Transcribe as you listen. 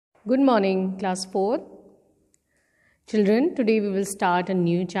Good morning, class 4. Children, today we will start a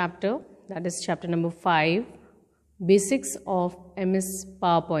new chapter, that is chapter number 5, Basics of MS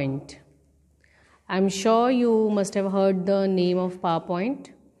PowerPoint. I'm sure you must have heard the name of PowerPoint.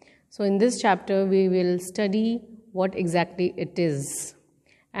 So in this chapter we will study what exactly it is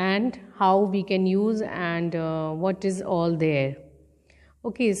and how we can use and what is all there.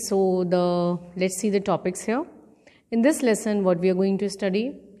 Okay, so let's see the topics here. In this lesson, what we are going to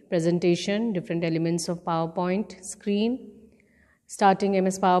study: presentation, different elements of PowerPoint screen, starting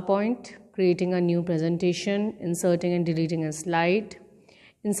MS PowerPoint, creating a new presentation, inserting and deleting a slide,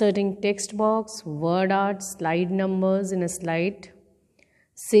 inserting text box, word art, slide numbers in a slide,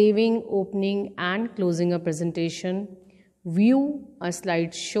 saving, opening and closing a presentation, view a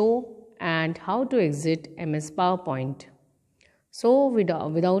slideshow, and how to exit MS PowerPoint. So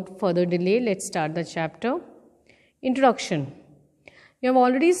without further delay, let's start the chapter. Introduction. You have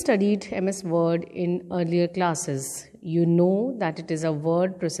already studied MS Word in earlier classes. You know that it is a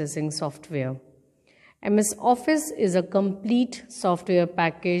word processing software. MS Office is a complete software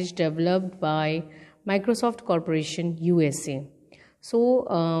package developed by Microsoft Corporation USA.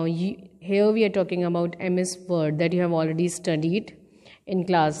 So here we are talking about MS Word that you have already studied in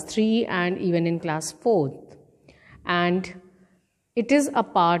class 3 and even in class 4. And it is a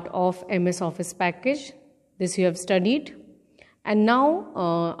part of MS Office package. This you have studied. And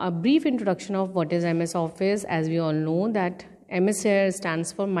now a brief introduction of what is MS Office. As we all know that MS here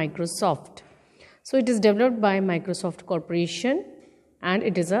stands for Microsoft. So it is developed by Microsoft Corporation and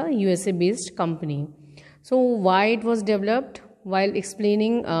it is a USA based company. So why it was developed? While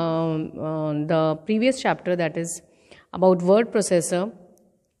explaining the previous chapter, that is about word processor,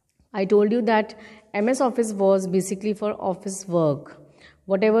 I told you that MS Office was basically for office work.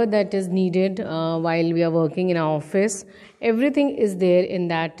 Whatever that is needed while we are working in our office, everything is there in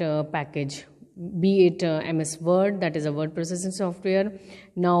that package. Be it MS Word, that is a word processing software.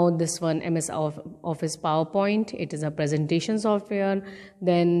 Now this one, MS Office PowerPoint, it is a presentation software.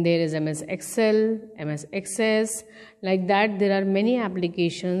 Then there is MS Excel, MS Access. Like that, there are many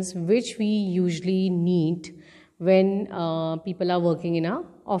applications which we usually need when people are working in our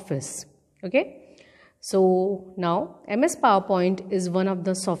office. Okay. So now MS PowerPoint is one of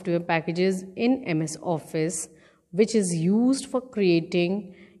the software packages in MS Office which is used for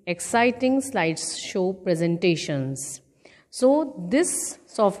creating exciting slideshow presentations. So this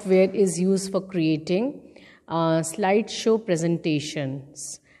software is used for creating slideshow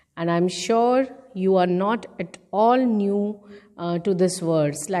presentations, and I'm sure you are not at all new to this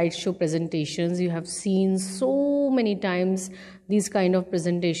word, slideshow presentations. You have seen so many times these kind of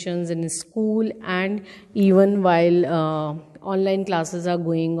presentations in school and even while online classes are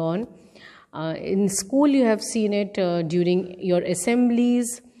going on. In school you have seen it during your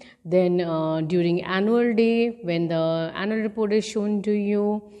assemblies, then during annual day when the annual report is shown to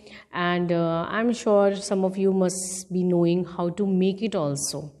you, and I'm sure some of you must be knowing how to make it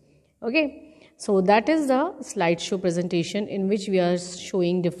also. Okay. So that is the slideshow presentation in which we are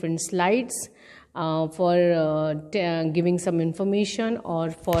showing different slides for giving some information or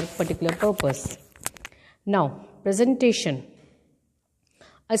for particular purpose. Now, presentation.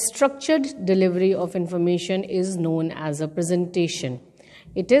 A structured delivery of information is known as a presentation.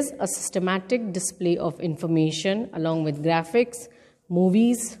 It is a systematic display of information along with graphics,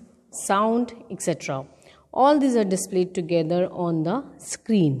 movies, sound, etc. All these are displayed together on the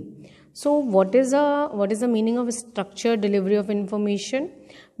screen. So what is the meaning of a structured delivery of information?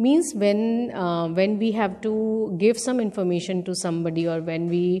 Means when we have to give some information to somebody, or when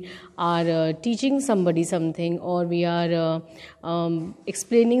we are teaching somebody something, or we are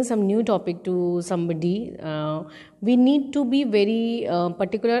explaining some new topic to somebody, we need to be very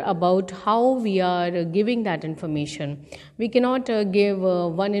particular about how we are giving that information. We cannot give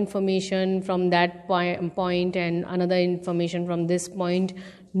one information from that point and another information from this point.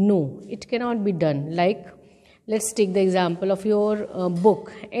 No, it cannot be done. Like, let's take the example of your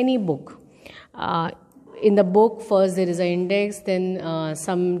book, any book. In the book, first there is an index, then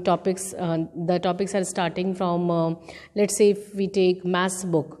some topics, the topics are starting from, let's say if we take maths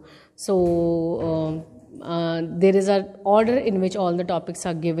book. So there is an order in which all the topics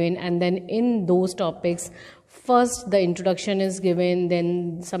are given, and then in those topics, first the introduction is given,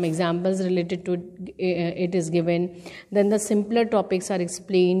 then some examples related to it is given, then the simpler topics are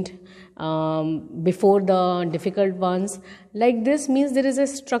explained before the difficult ones. Like this means there is a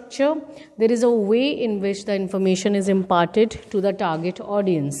structure, there is a way in which the information is imparted to the target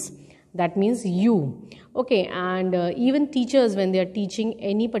audience. That means you. Okay, and even teachers, when they are teaching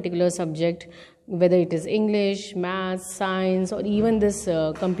any particular subject, whether it is English, maths, science, or even this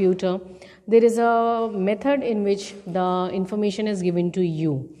computer, there is a method in which the information is given to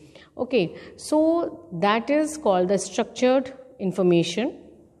you. Okay, so that is called the structured information.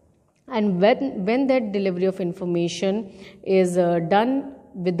 And when that delivery of information is done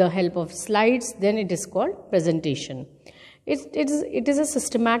with the help of slides, then it is called presentation. It is a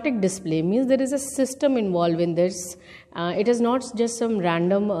systematic display, means there is a system involved in this. It is not just some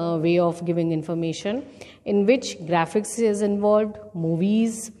random way of giving information, in which graphics is involved,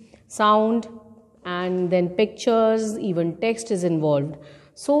 movies, sound, and then pictures, even text is involved.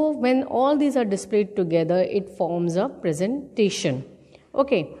 So when all these are displayed together, it forms a presentation.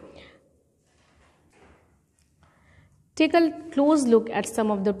 Okay. Take a close look at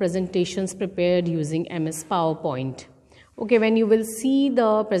some of the presentations prepared using MS PowerPoint. Okay, when you will see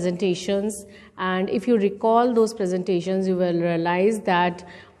the presentations, and if you recall those presentations, you will realize that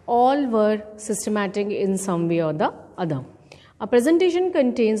all were systematic in some way or the other. A presentation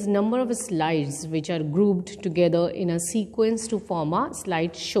contains number of slides which are grouped together in a sequence to form a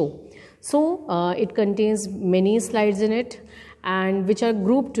slide show. So it contains many slides in it, and which are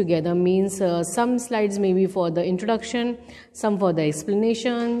grouped together, means some slides may be for the introduction, some for the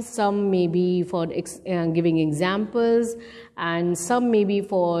explanation, some may be for giving examples, and some may be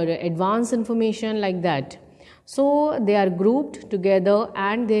for advanced information, like that. So they are grouped together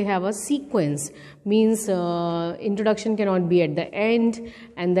and they have a sequence, means introduction cannot be at the end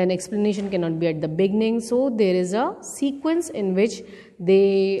and then explanation cannot be at the beginning. So there is a sequence in which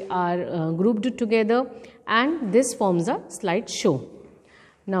they are grouped together, and this forms a slide show.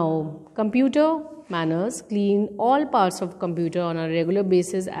 Now, computer manners clean all parts of computer on a regular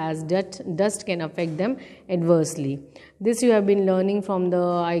basis, as dust can affect them adversely. This you have been learning from the,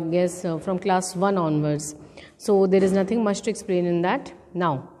 I guess, from class 1 onwards. So there is nothing much to explain in that.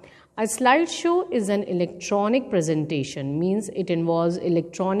 Now, a slideshow is an electronic presentation, means it involves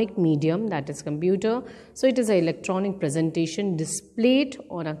electronic medium, that is computer. So it is an electronic presentation displayed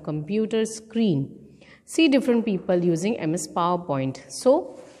on a computer screen. See different people using MS PowerPoint.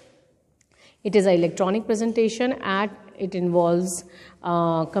 So it is an electronic presentation and it involves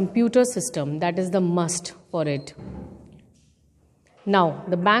a computer system, that is the must for it. Now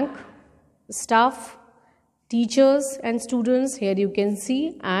the bank staff, teachers and students, here you can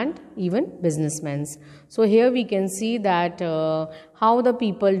see, and even businessmen. So here we can see that how the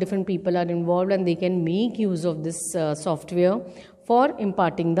different people are involved, and they can make use of this software for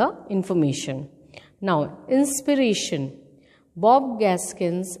imparting the information. Now, inspiration. Bob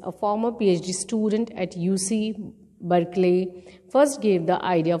Gaskins, a former PhD student at UC Berkeley, first gave the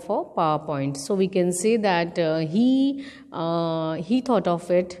idea for PowerPoint. So we can say that he thought of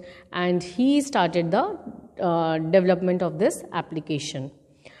it and he started the development of this application.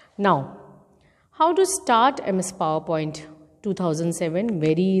 Now, how to start MS PowerPoint 2007?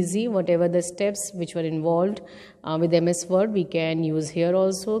 Very easy. Whatever the steps which were involved with MS Word, we can use here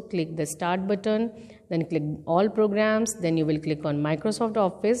also. Click the start button, then click all programs, then you will click on Microsoft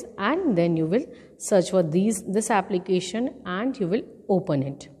Office, and then you will search for this application and you will open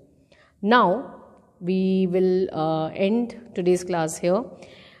it. Now we will end today's class here.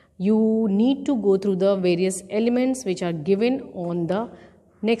 You need to go through the various elements which are given on the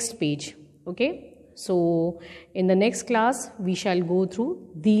next page. Okay. So in the next class, we shall go through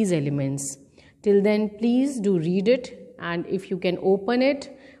these elements. Till then, please do read it, and if you can open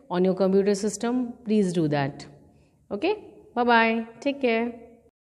it on your computer system, please do that. Okay. Bye-bye. Take care.